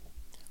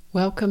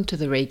Welcome to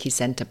the Reiki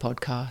Center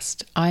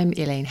podcast. I'm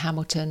Elaine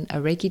Hamilton, a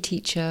Reiki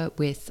teacher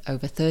with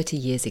over 30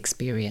 years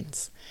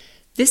experience.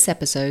 This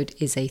episode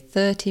is a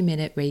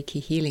 30-minute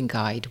Reiki healing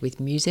guide with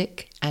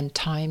music and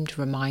timed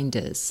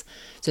reminders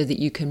so that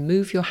you can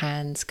move your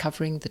hands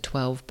covering the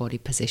 12 body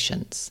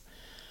positions.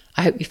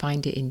 I hope you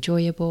find it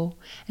enjoyable,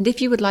 and if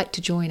you would like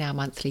to join our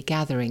monthly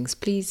gatherings,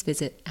 please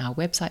visit our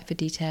website for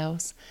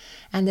details.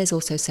 And there's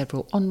also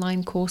several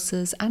online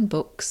courses and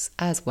books,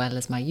 as well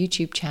as my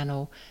YouTube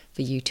channel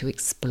for you to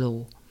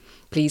explore.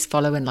 Please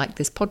follow and like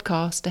this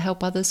podcast to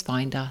help others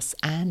find us,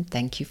 and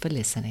thank you for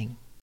listening.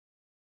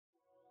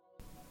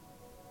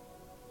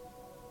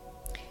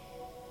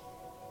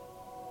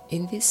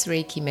 In this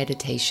Reiki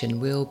meditation,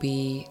 we'll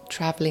be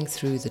traveling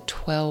through the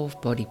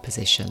 12 body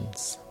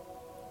positions.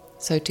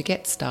 So to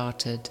get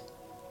started,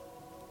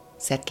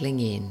 settling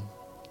in,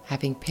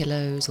 having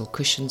pillows or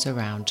cushions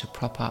around to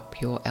prop up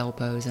your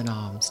elbows and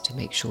arms to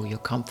make sure you're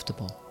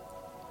comfortable.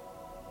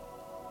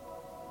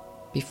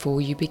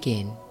 Before you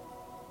begin,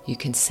 you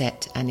can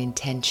set an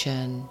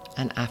intention,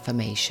 an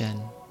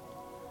affirmation,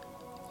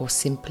 or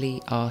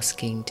simply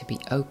asking to be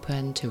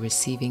open to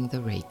receiving the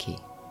Reiki.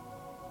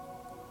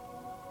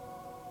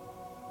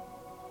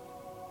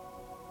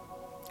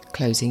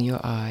 Closing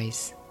your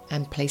eyes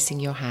and placing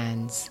your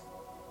hands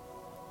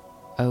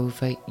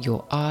over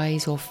your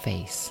eyes or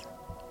face.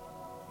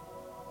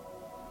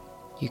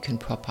 You can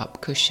prop up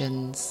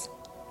cushions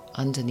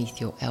underneath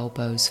your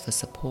elbows for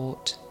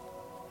support,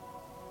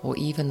 or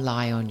even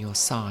lie on your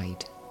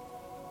side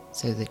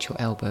so that your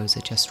elbows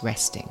are just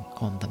resting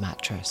on the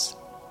mattress.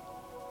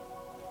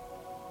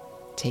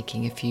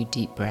 Taking a few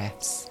deep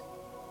breaths,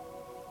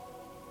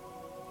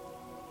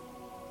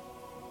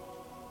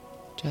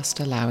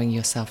 just allowing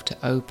yourself to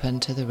open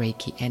to the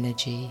Reiki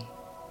energy,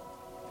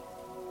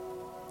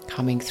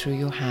 coming through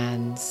your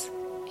hands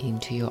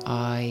into your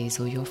eyes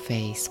or your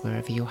face,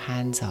 wherever your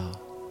hands are.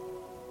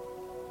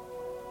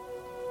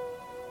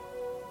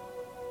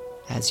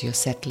 As you're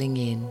settling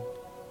in,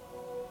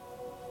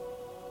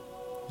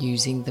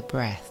 using the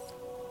breath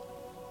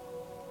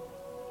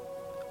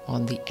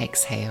on the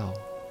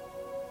exhale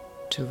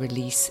to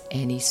release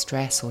any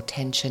stress or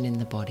tension in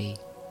the body.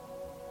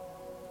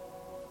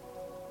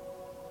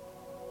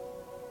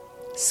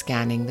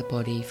 Scanning the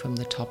body from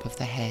the top of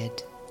the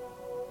head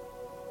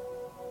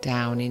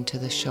down into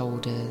the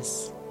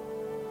shoulders,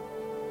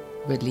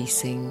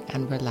 releasing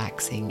and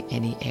relaxing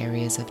any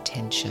areas of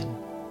tension,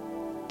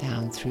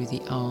 down through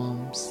the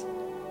arms,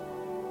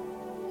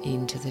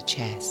 into the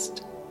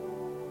chest,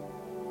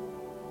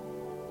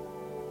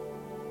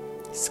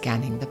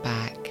 scanning the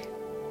back,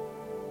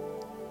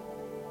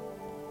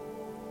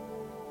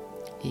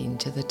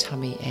 into the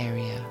tummy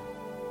area,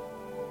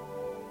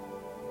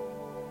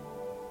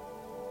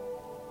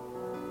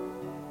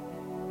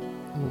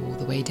 all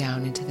the way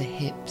down into the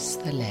hips,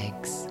 the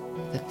legs,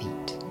 the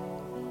feet.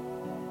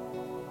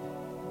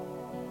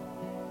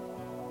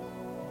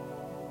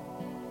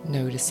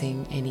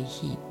 Noticing any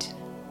heat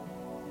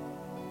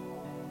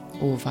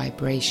or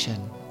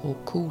vibration or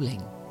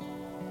cooling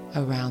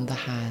around the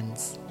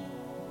hands,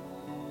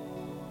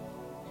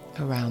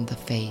 around the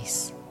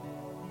face.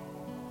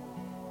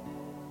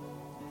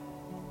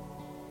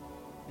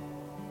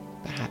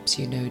 Perhaps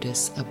you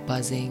notice a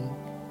buzzing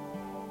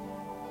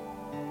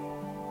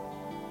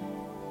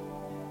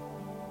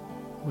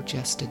or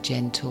just a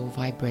gentle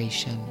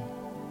vibration.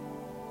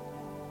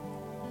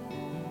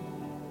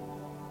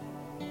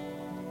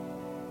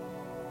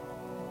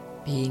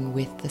 Being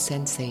with the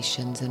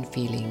sensations and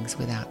feelings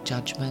without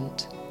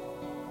judgment,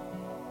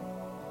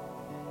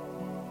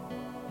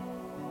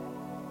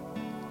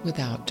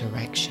 without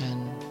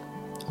direction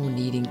or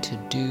needing to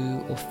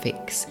do or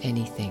fix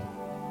anything.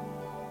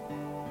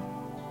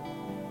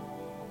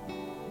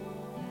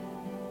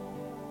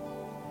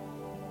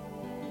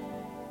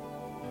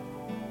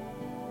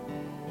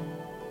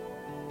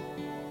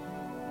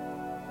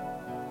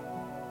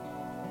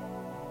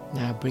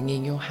 Now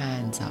bringing your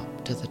hands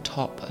up to the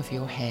top of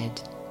your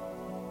head,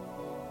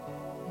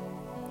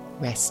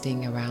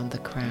 resting around the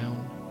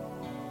crown.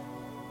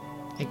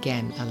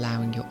 Again,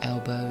 allowing your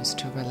elbows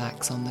to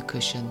relax on the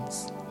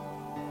cushions.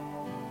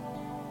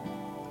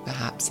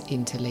 Perhaps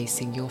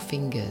interlacing your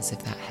fingers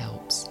if that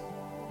helps.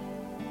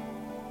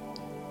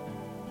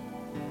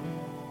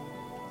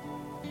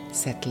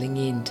 Settling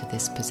into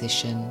this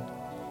position,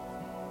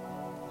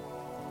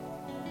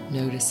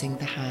 noticing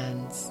the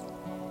hands,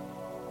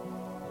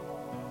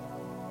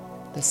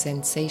 the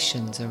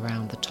sensations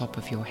around the top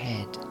of your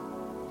head,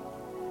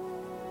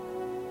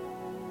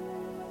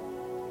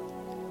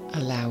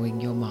 allowing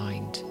your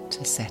mind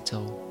to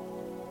settle.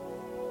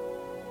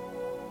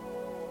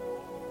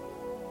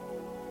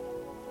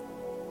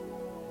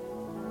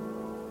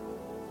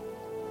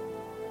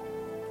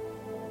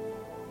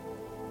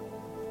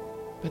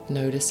 But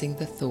noticing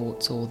the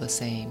thoughts all the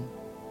same.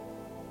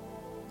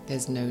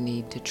 There's no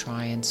need to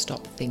try and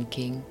stop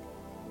thinking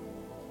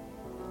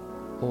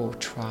or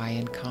try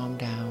and calm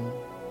down.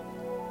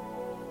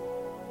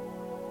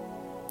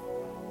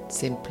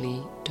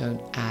 Simply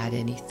don't add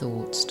any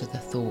thoughts to the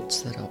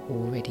thoughts that are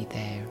already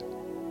there.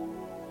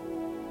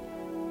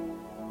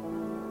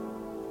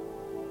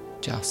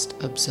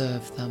 Just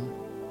observe them.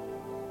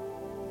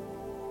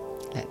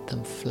 Let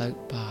them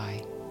float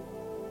by.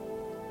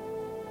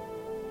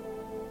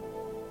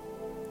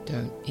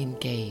 Don't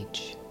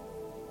engage.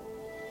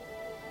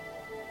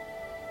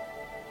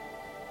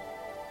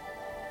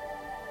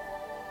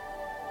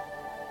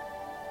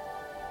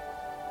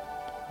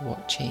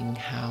 Watching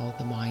how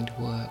the mind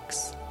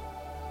works.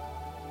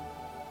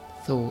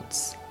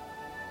 Thoughts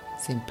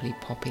simply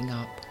popping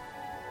up.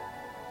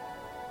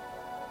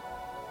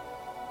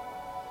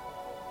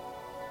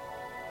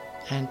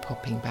 And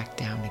popping back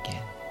down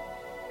again,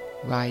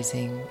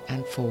 rising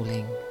and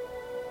falling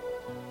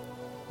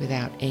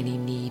without any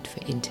need for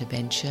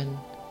intervention,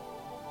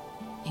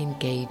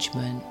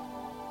 engagement.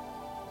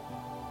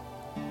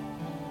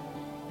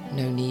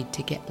 No need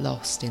to get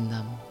lost in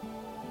them.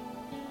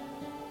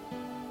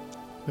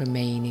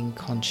 Remaining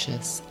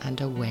conscious and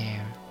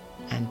aware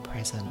and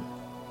present.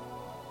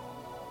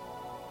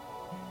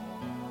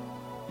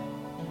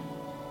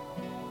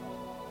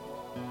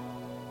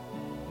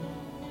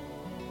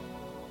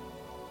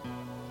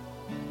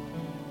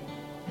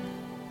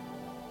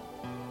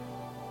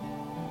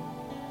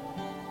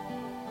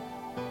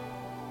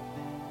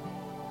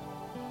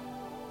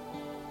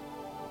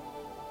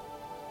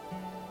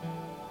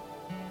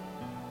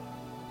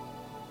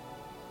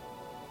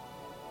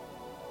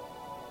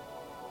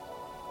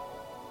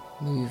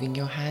 Moving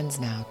your hands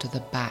now to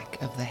the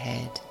back of the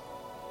head,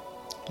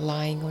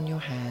 lying on your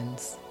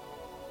hands,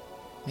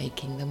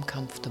 making them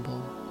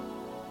comfortable,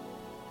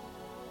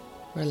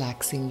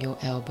 relaxing your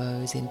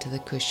elbows into the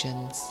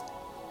cushions,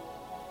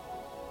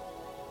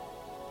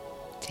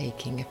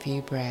 taking a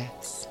few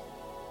breaths.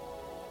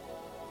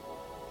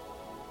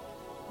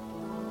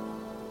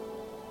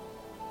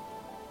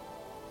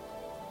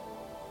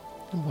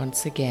 And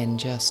once again,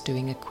 just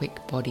doing a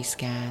quick body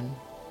scan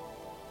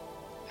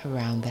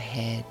around the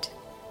head.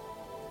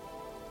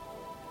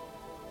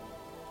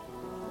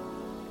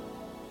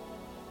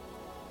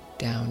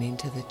 Down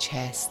into the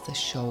chest, the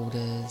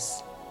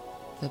shoulders,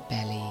 the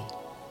belly,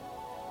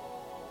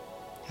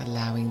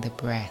 allowing the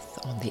breath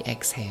on the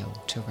exhale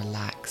to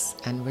relax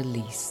and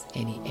release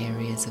any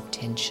areas of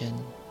tension.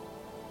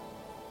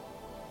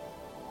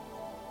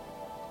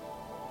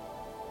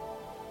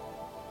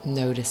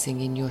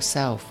 Noticing in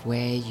yourself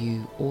where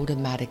you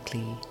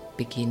automatically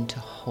begin to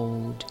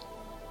hold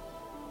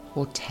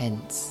or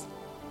tense.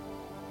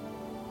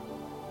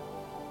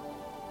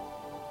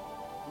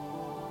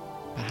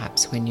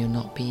 Perhaps when you're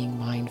not being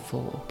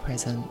mindful or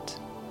present.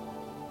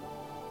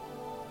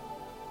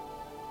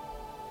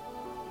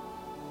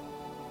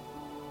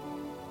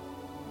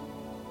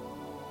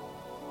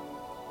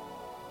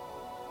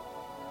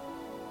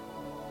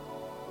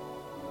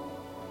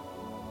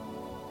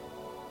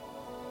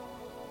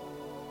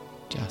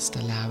 Just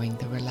allowing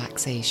the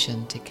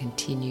relaxation to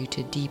continue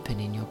to deepen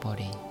in your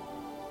body.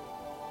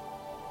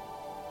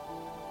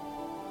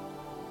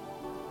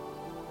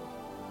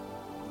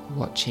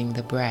 Watching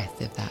the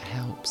breath if that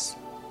helps.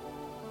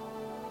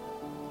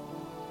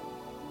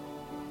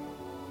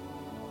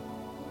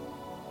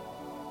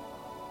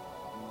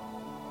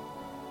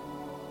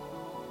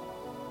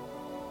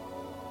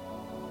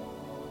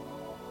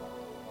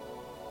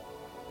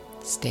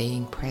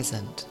 Staying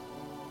present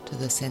to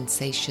the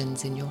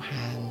sensations in your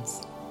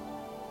hands,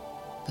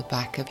 the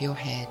back of your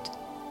head.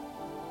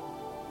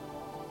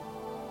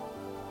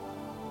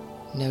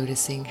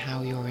 Noticing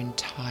how your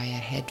entire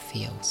head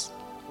feels.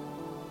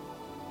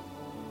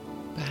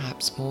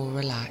 Perhaps more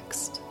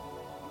relaxed.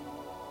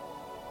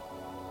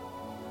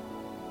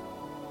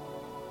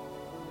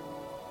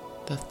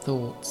 The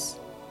thoughts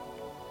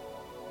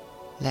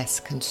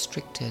less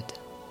constricted,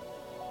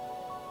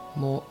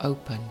 more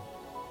open,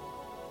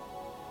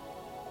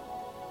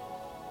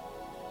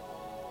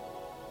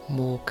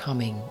 more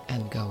coming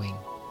and going.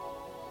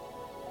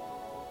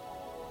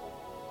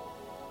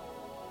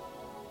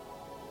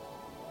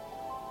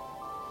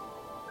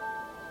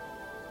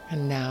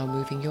 And now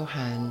moving your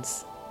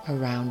hands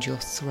around your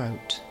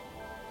throat.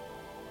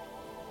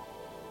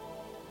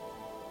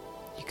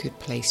 You could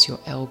place your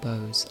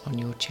elbows on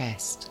your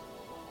chest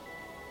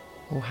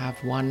or have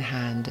one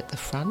hand at the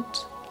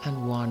front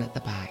and one at the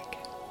back.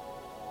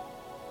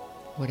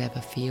 Whatever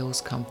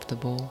feels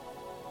comfortable,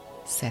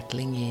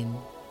 settling in.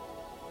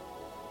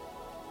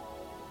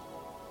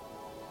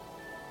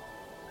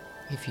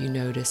 If you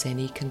notice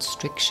any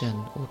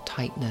constriction or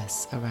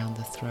tightness around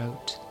the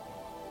throat,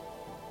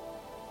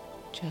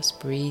 just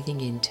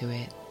breathing into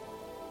it.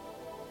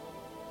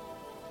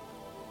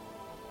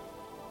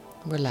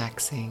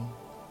 Relaxing.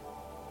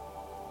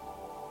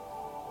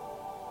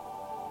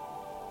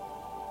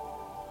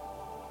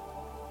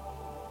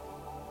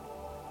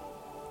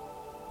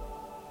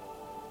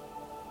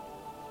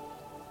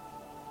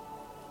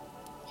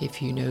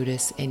 If you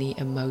notice any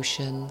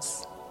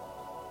emotions,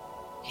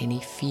 any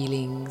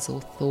feelings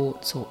or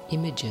thoughts or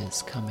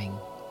images coming,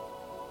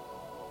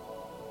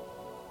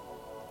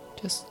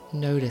 just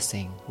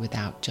noticing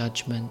without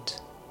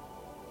judgment,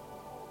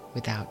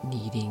 without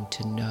needing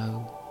to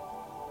know.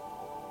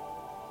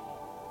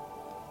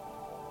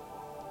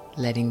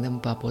 Letting them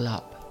bubble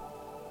up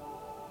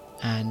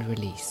and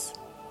release.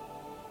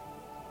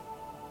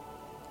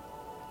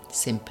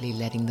 Simply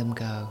letting them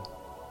go.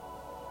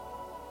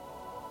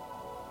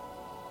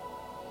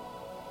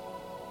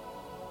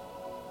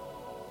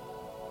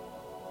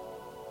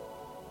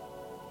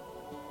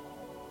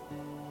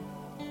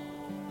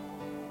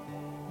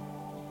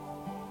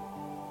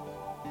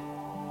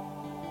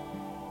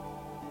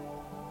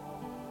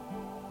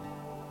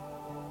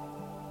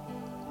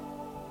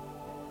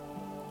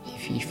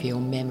 If you feel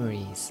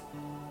memories,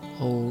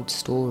 old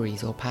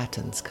stories or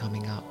patterns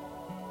coming up,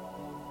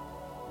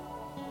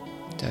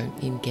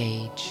 don't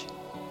engage.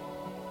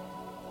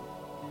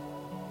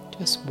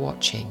 Just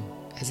watching,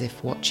 as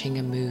if watching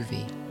a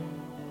movie.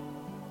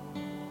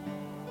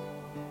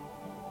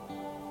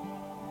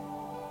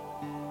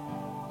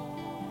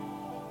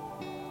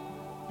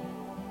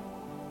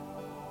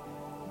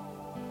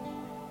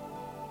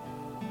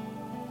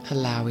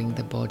 Allowing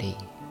the body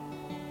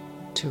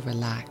to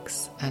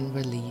relax and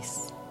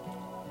release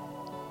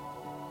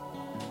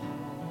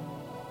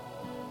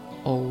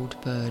old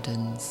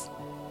burdens,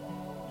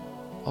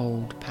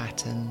 old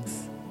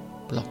patterns,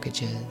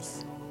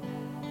 blockages,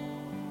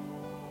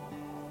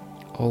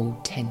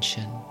 old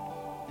tension.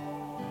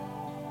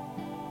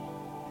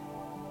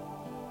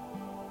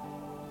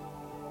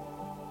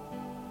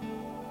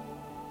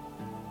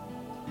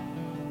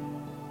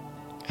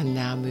 And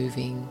now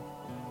moving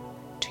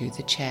to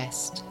the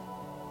chest,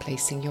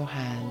 placing your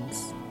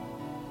hands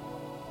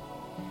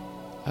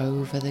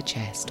over the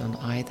chest on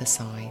either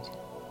side.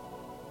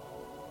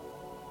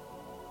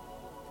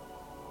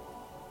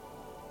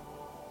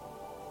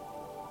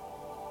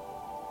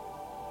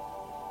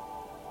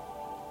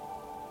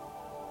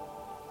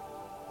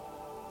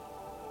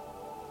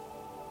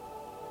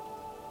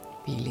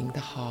 Feeling the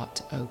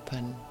heart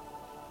open,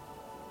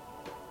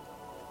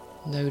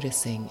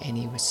 noticing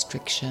any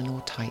restriction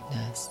or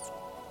tightness,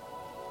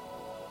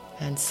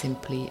 and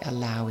simply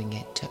allowing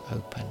it to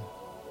open.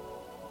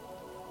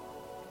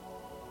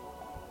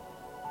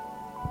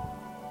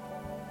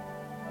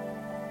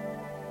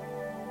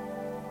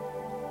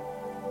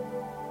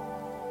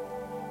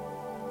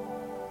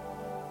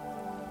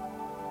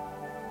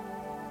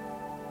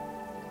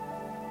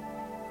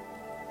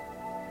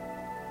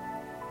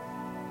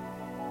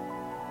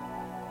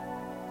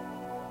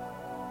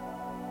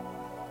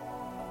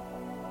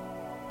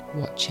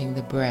 Watching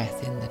the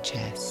breath in the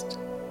chest,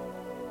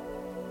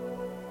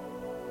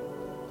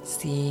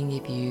 seeing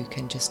if you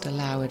can just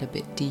allow it a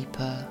bit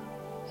deeper,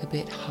 a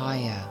bit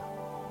higher,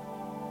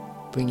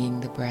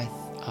 bringing the breath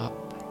up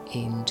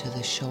into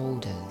the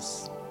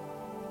shoulders,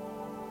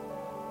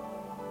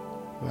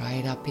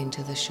 right up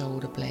into the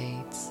shoulder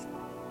blades,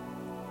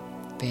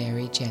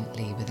 very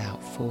gently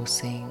without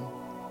forcing,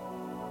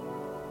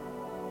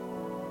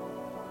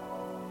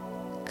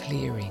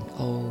 clearing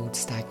old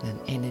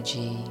stagnant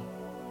energy.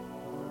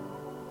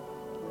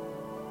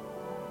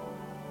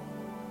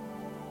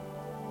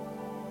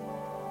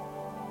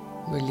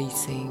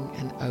 Releasing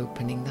and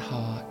opening the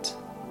heart.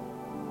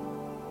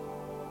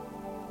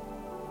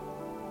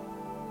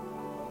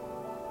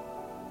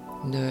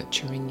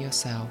 Nurturing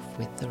yourself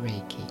with the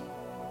Reiki.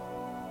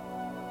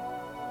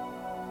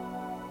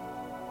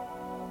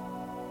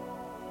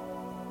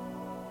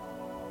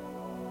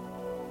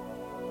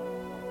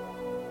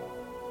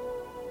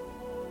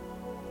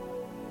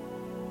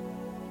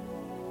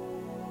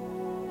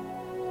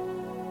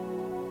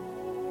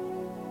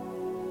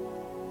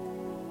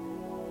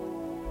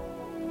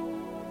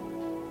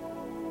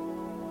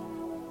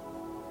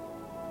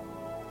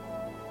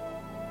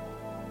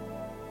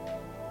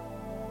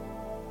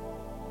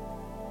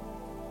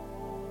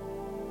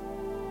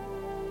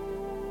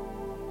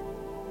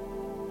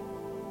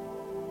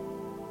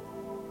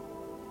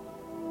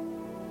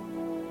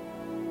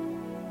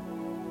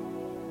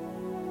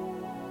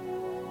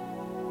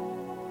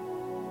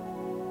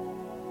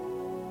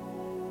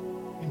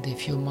 And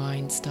if your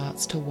mind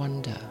starts to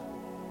wander,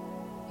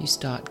 you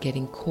start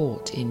getting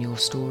caught in your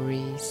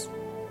stories,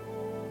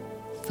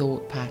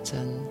 thought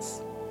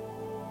patterns,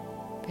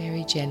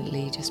 very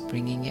gently just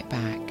bringing it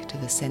back to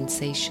the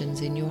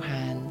sensations in your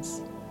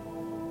hands,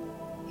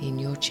 in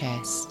your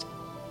chest,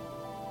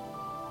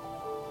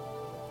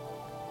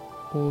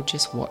 or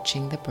just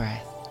watching the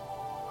breath,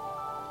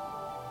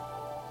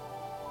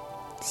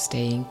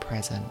 staying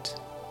present.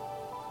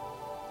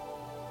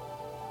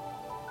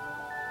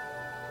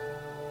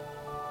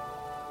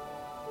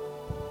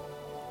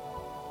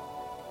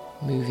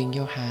 Moving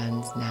your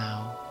hands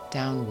now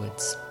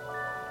downwards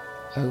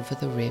over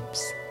the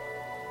ribs.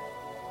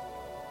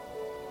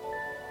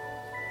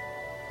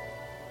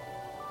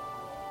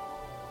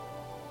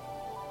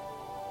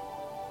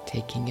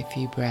 Taking a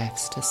few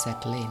breaths to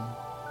settle in.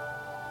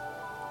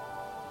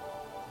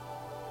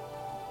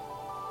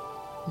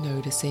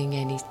 Noticing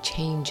any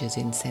changes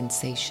in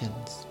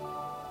sensations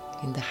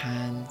in the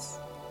hands,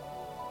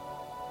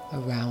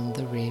 around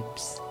the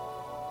ribs.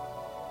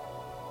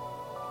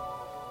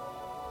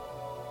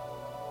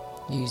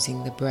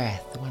 Using the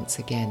breath once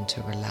again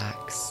to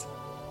relax,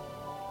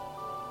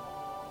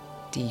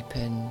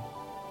 deepen,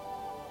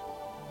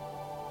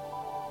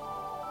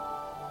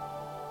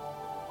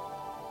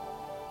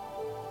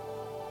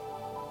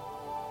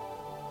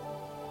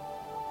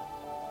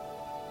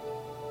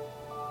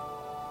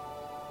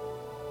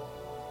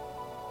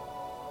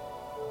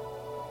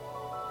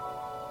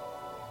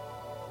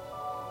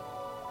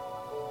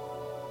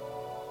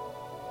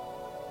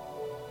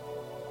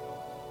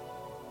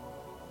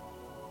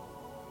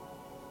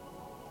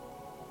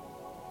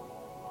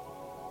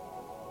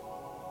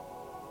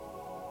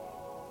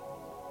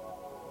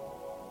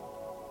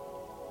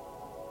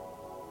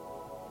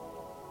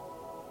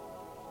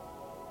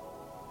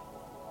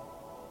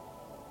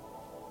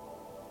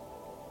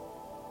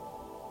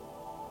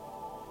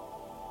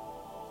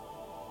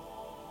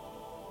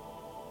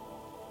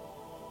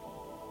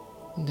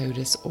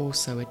 Notice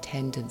also a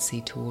tendency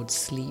towards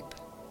sleep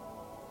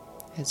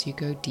as you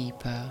go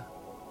deeper.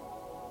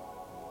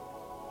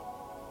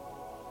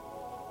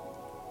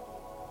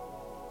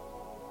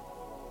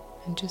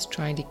 And just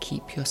trying to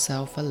keep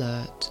yourself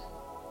alert,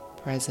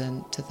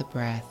 present to the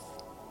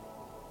breath,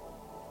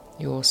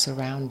 your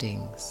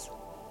surroundings.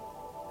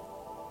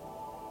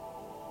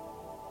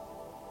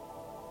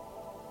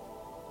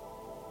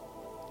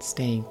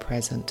 Staying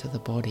present to the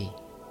body.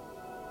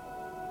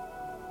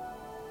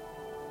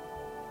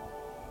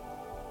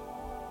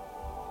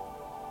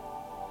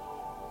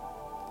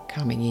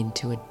 Coming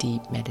into a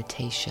deep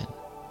meditation.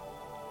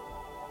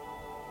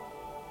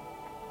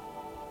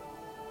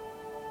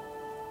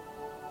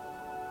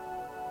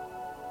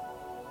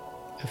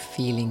 A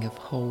feeling of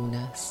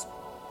wholeness.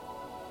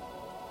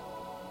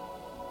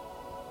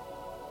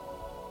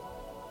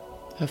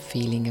 A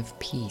feeling of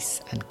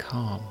peace and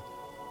calm.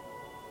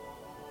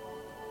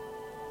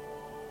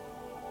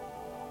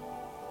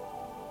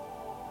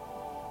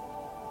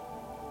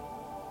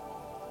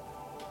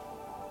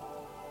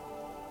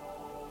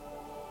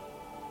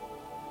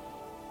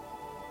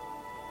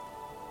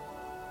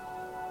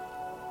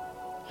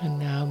 And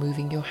now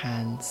moving your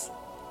hands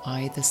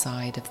either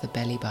side of the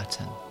belly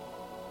button,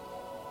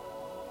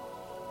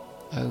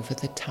 over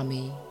the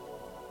tummy,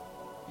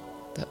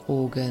 the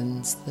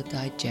organs, the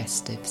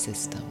digestive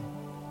system.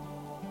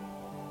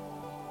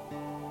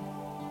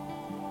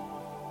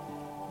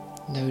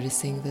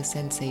 Noticing the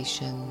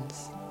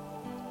sensations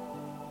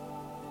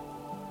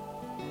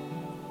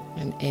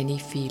and any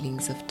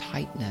feelings of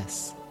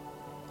tightness,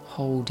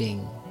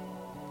 holding,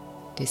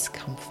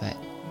 discomfort.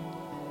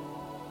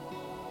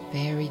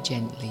 Very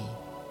gently,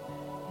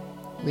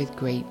 with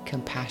great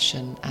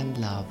compassion and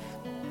love,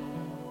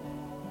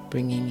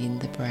 bringing in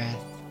the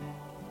breath,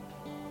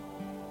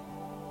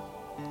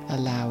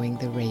 allowing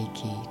the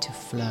Reiki to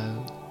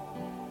flow,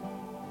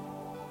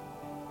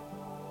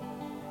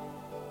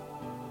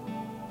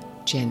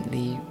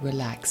 gently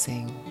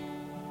relaxing,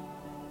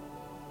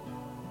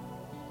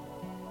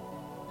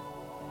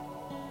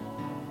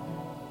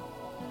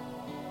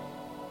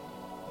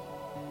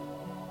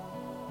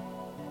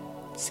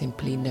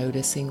 simply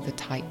noticing the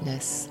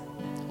tightness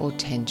or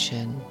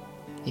tension,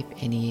 if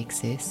any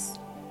exists,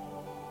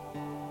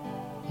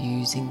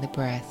 using the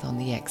breath on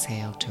the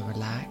exhale to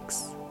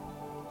relax.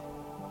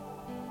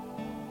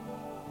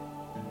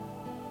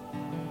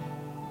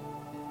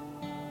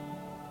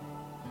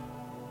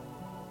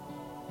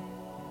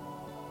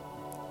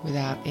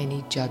 Without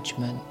any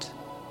judgment,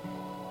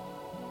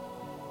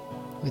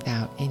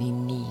 without any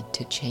need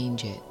to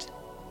change it.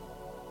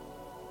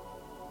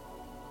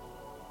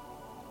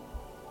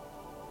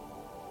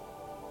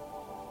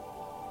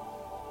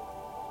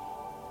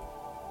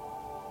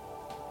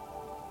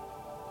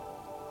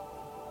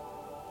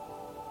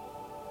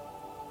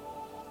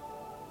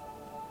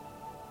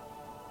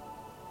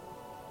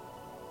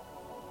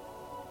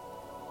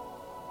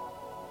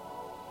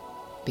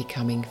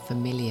 Becoming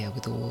familiar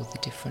with all the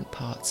different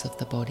parts of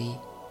the body,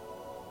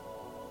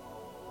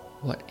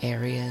 what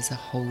areas are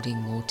holding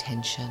more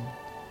tension,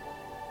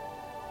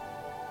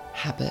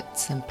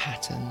 habits and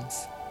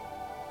patterns.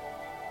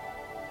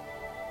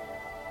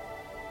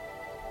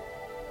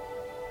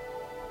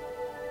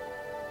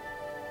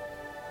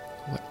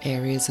 What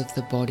areas of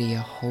the body are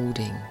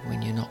holding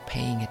when you're not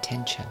paying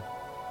attention.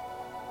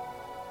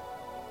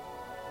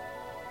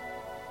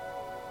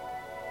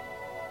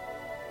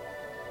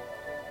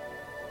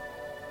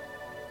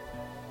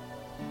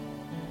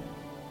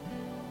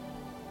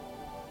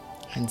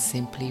 And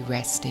simply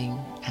resting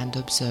and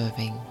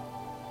observing.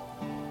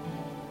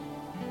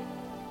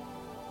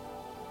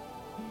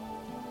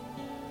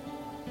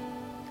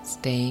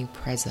 Staying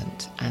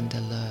present and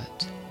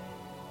alert.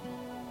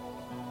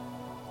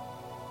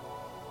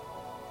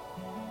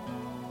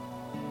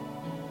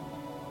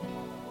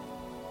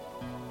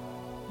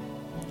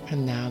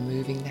 And now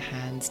moving the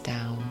hands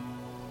down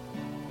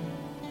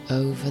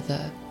over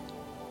the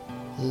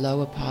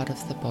lower part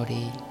of the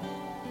body,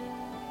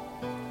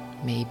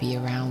 maybe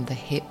around the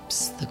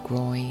hips, the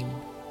groin,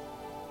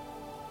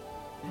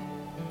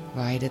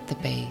 right at the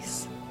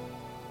base,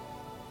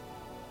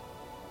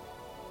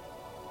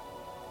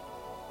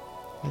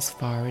 as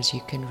far as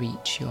you can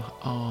reach your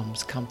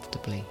arms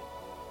comfortably.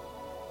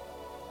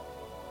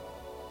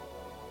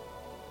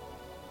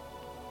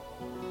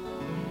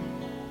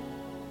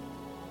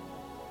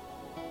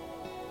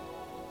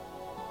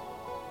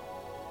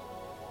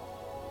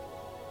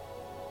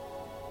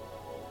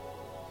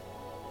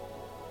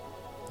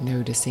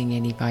 Noticing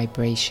any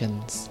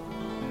vibrations.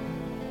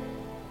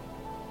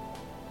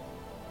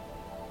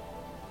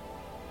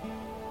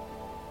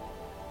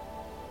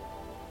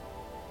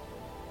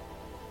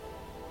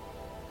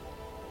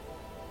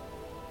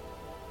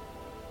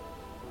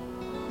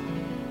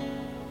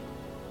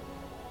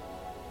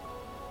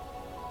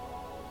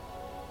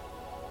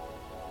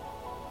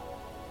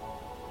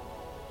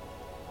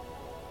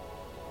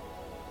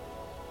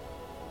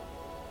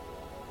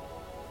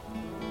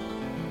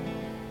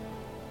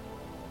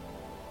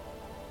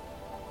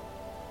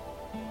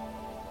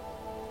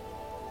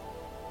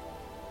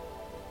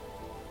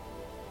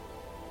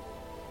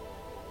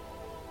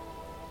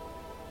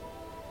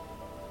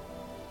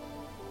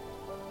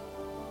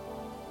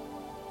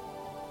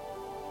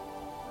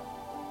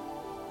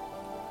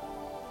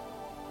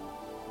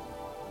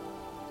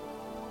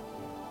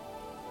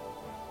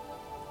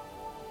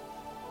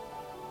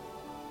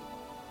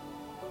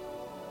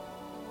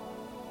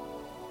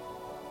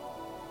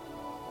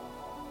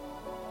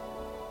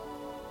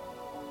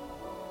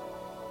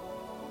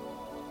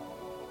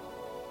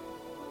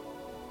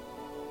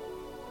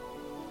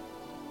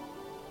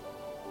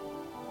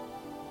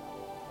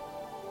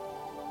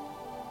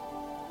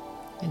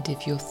 And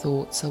if your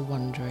thoughts are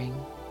wandering,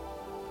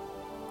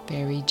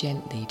 very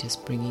gently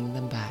just bringing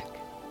them back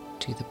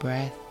to the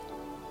breath,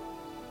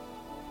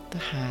 the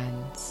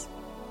hands,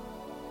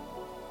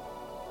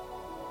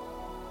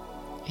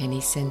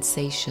 any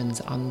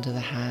sensations under the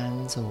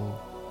hands or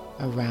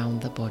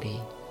around the body.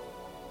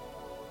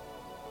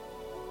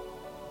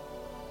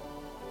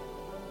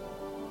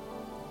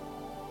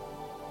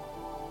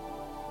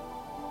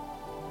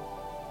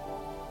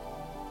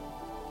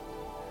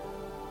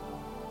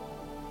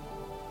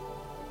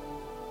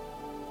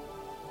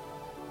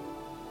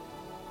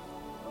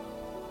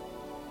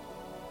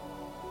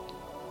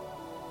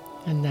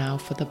 And now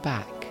for the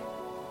back,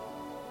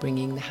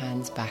 bringing the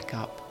hands back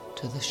up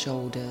to the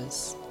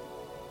shoulders,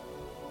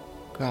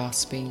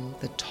 grasping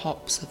the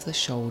tops of the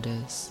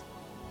shoulders,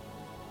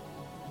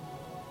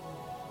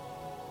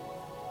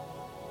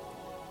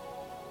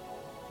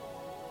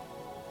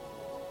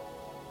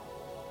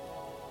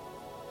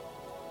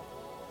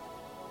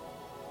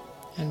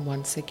 and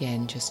once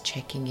again just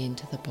checking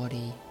into the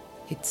body,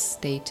 its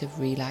state of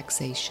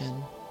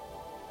relaxation,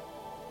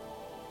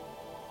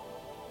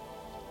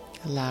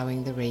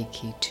 allowing the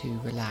Reiki to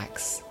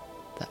relax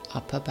the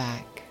upper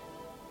back,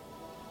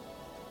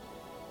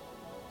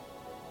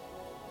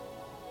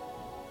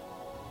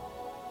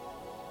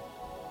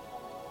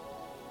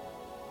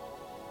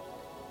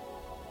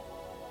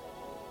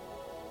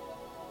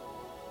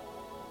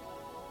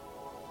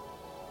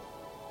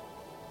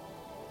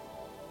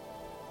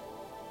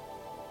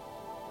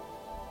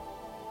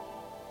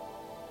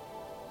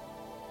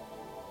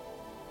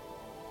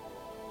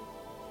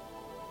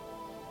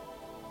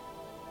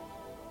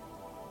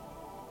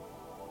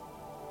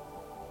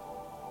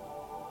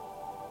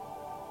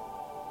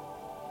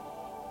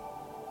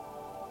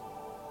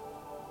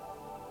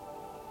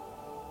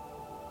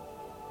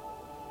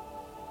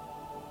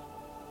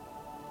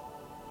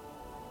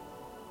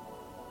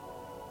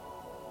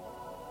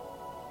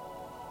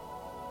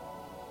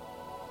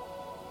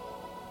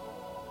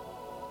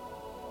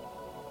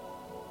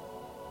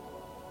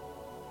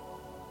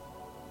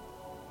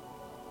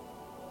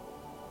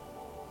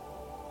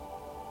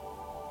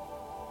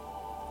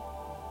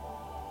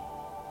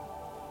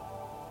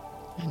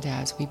 and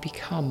as we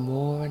become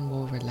more and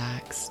more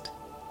relaxed,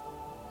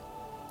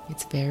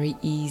 it's very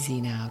easy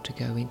now to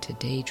go into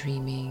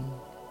daydreaming,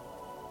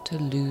 to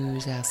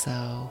lose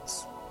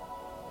ourselves,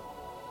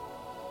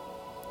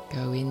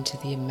 go into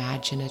the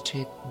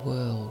imaginative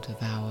world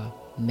of our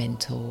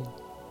mental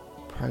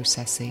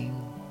processing,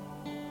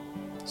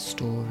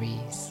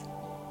 stories,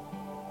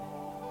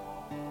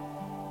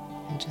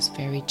 and just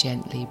very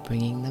gently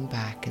bringing them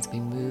back as we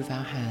move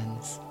our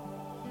hands,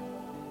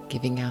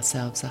 giving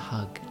ourselves a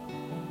hug,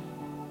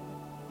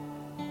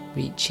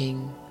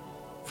 reaching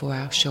for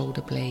our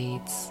shoulder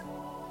blades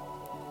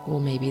or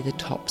maybe the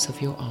tops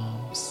of your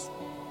arms.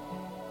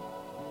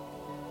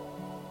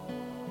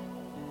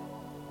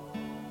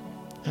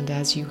 And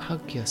as you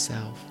hug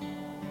yourself,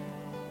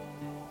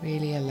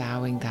 really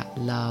allowing that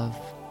love,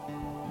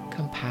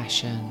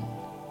 compassion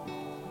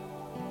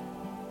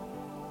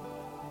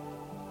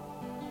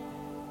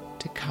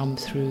to come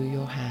through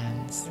your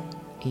hands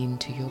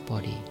into your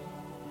body.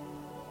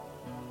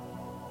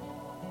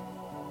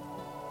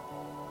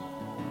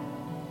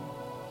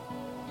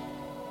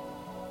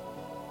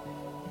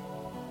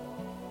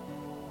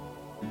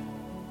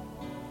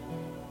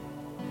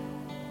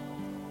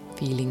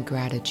 Feeling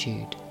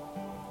gratitude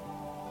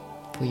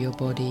for your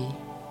body,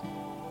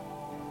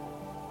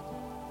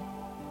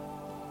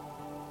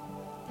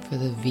 for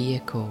the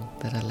vehicle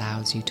that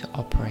allows you to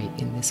operate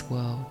in this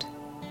world.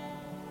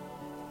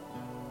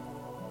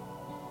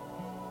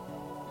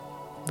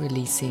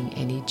 Releasing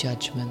any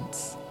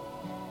judgments,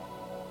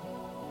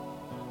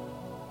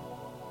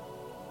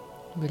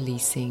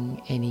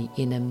 releasing any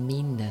inner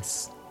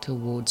meanness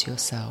towards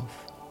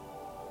yourself.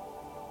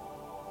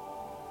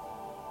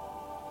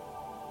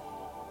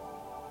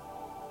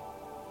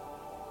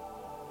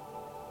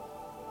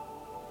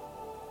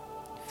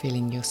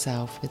 Filling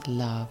yourself with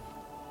love,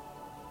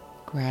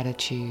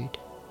 gratitude,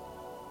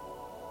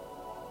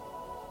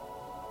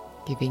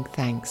 giving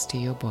thanks to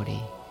your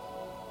body.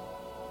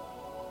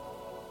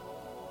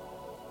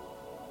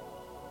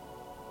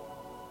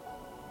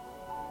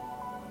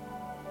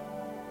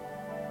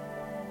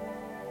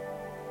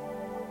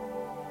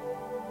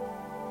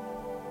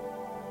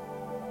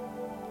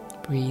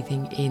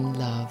 Breathing in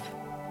love.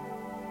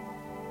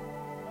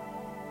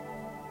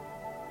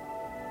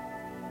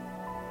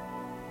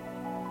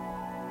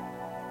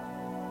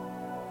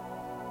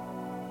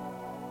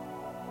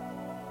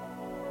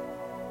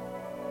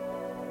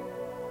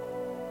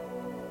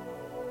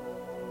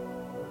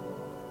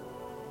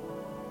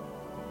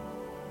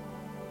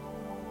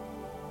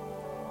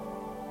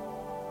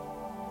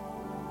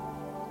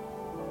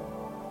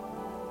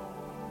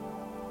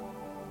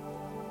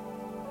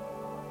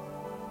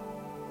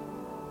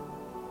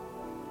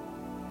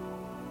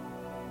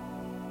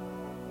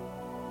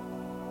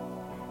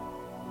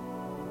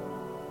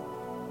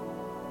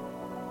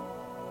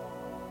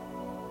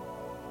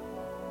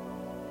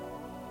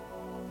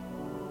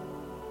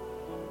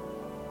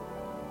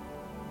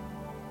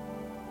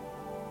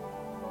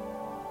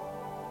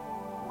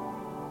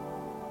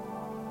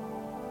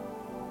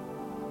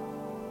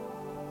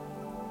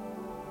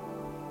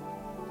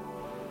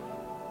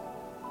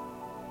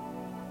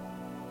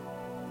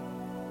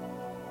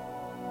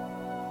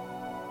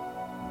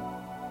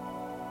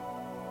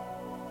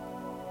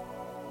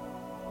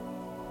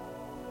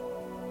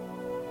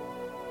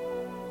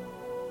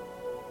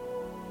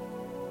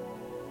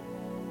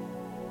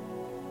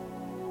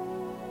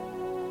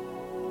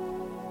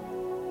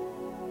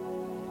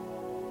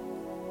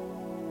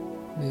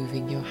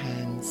 Moving your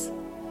hands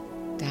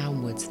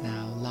downwards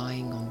now,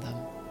 lying on them,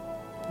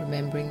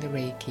 remembering the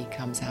Reiki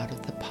comes out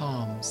of the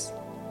palms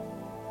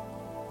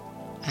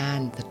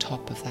and the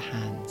top of the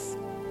hands.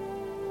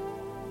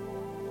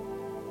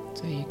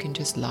 So you can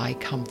just lie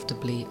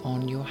comfortably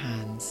on your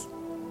hands,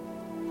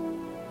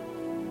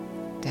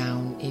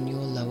 down in your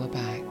lower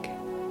back.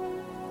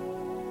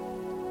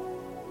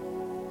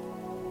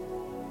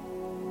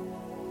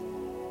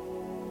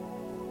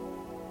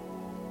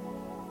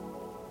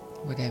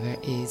 Whatever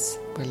is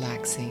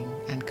relaxing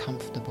and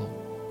comfortable.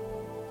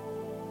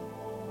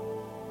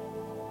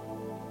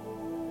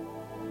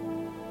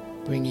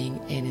 Bringing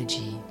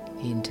energy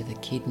into the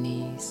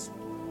kidneys,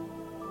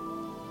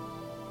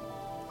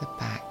 the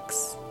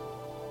backs,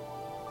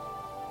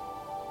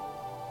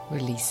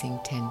 releasing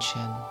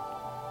tension.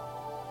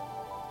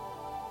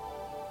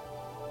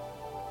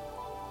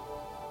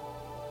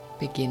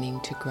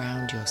 Beginning to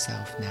ground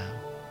yourself now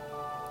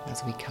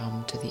as we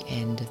come to the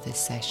end of this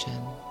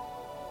session.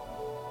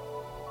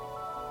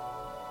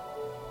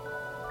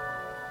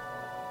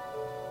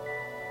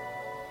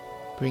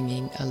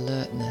 Bringing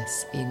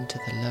alertness into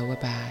the lower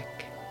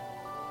back,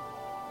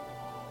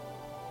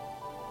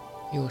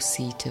 your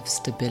seat of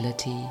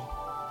stability,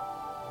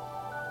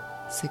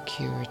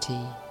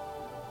 security,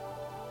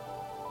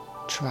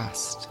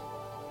 trust.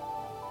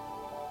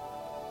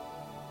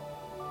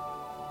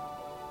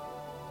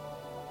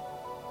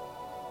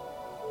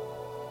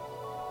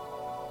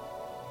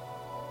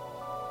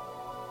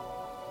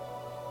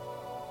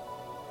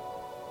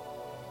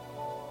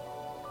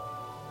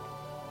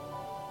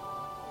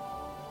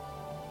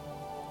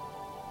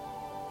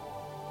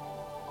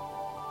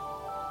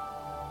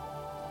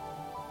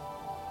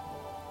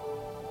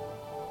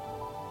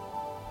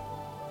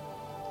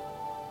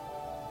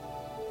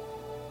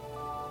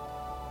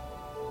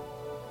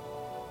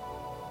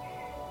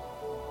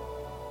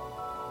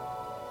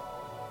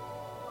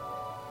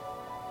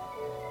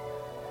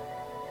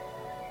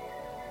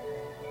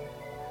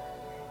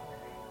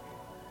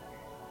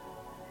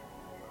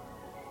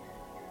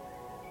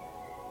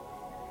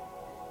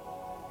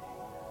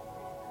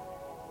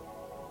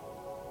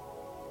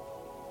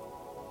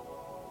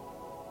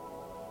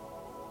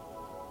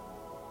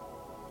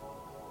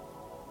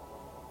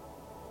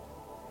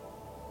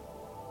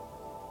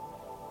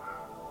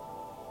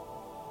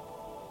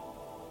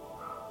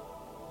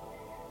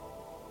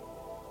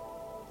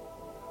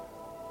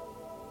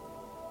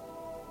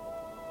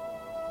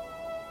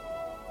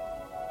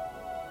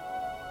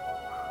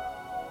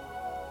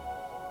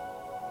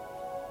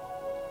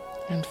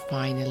 And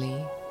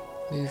finally,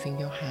 moving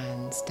your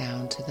hands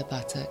down to the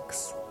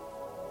buttocks,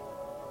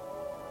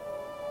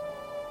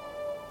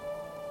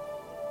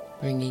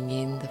 bringing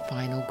in the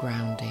final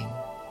grounding,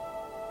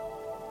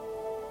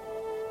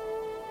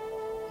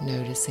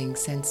 noticing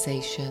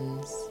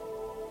sensations,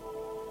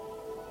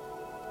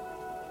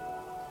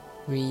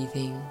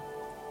 breathing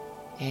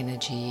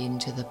energy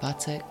into the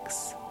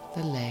buttocks,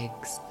 the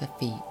legs, the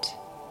feet.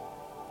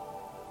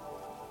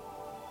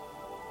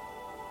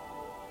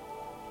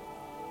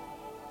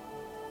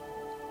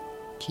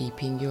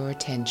 Keeping your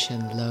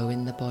attention low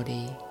in the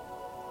body,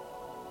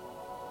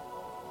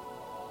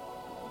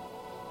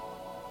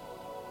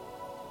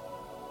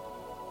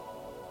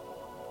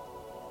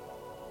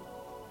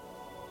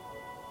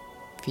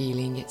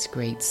 feeling its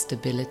great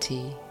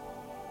stability,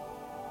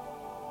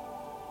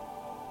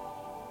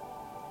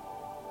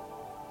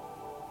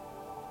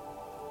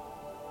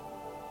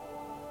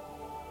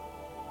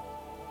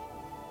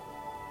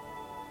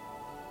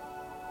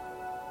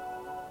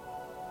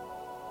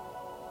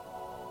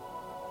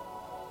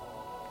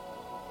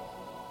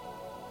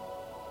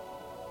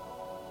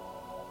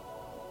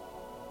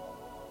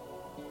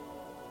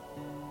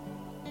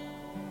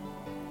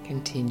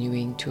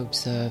 continuing to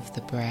observe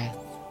the breath,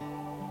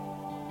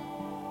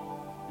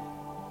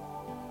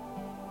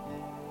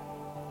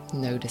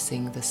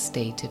 noticing the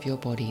state of your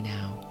body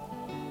now,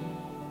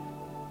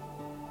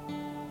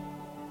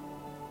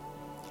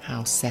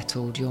 how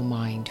settled your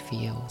mind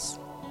feels,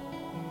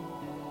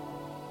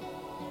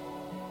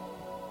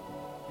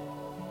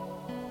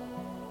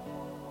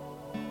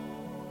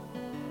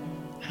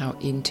 how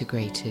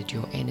integrated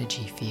your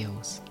energy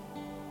feels.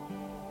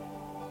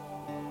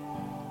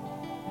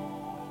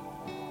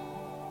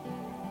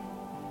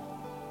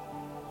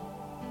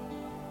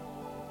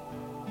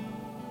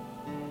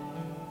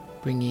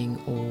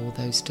 Bringing all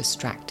those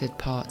distracted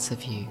parts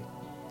of you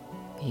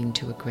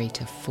into a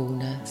greater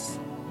fullness,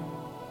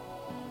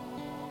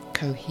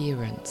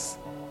 coherence,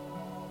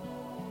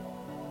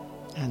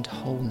 and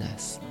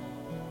wholeness.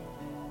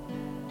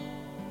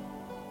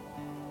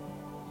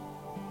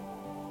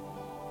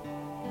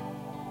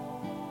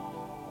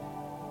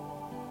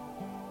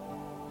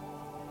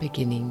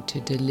 Beginning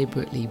to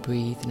deliberately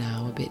breathe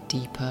now a bit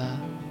deeper,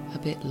 a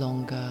bit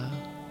longer,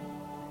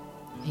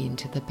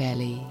 into the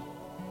belly,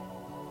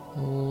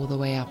 all the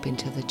way up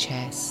into the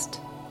chest,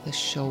 the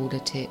shoulder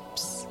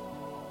tips,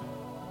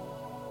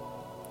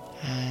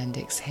 and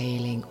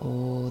exhaling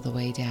all the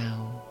way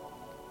down,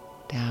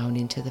 down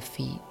into the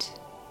feet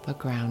for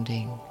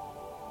grounding.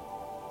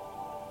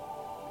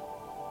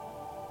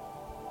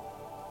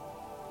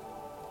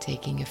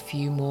 Taking a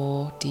few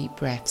more deep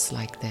breaths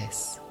like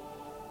this.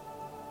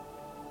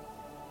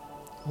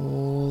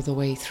 All the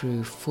way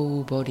through,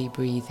 full body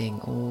breathing,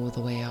 all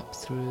the way up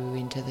through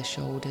into the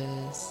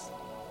shoulders,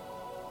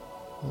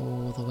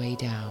 all the way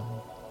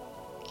down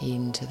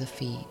into the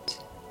feet.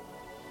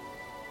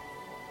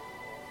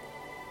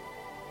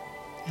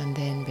 And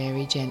then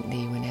very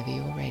gently, whenever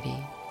you're ready,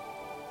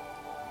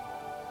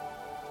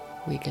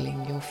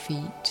 wiggling your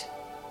feet,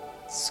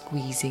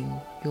 squeezing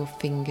your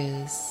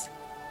fingers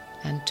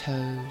and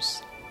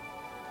toes,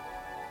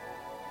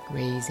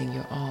 raising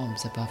your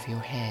arms above your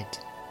head,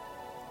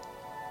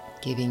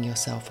 giving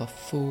yourself a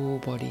full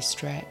body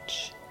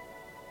stretch.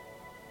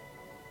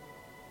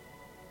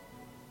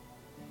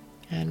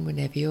 And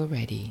whenever you're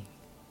ready,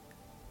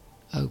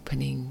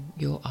 opening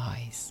your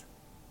eyes.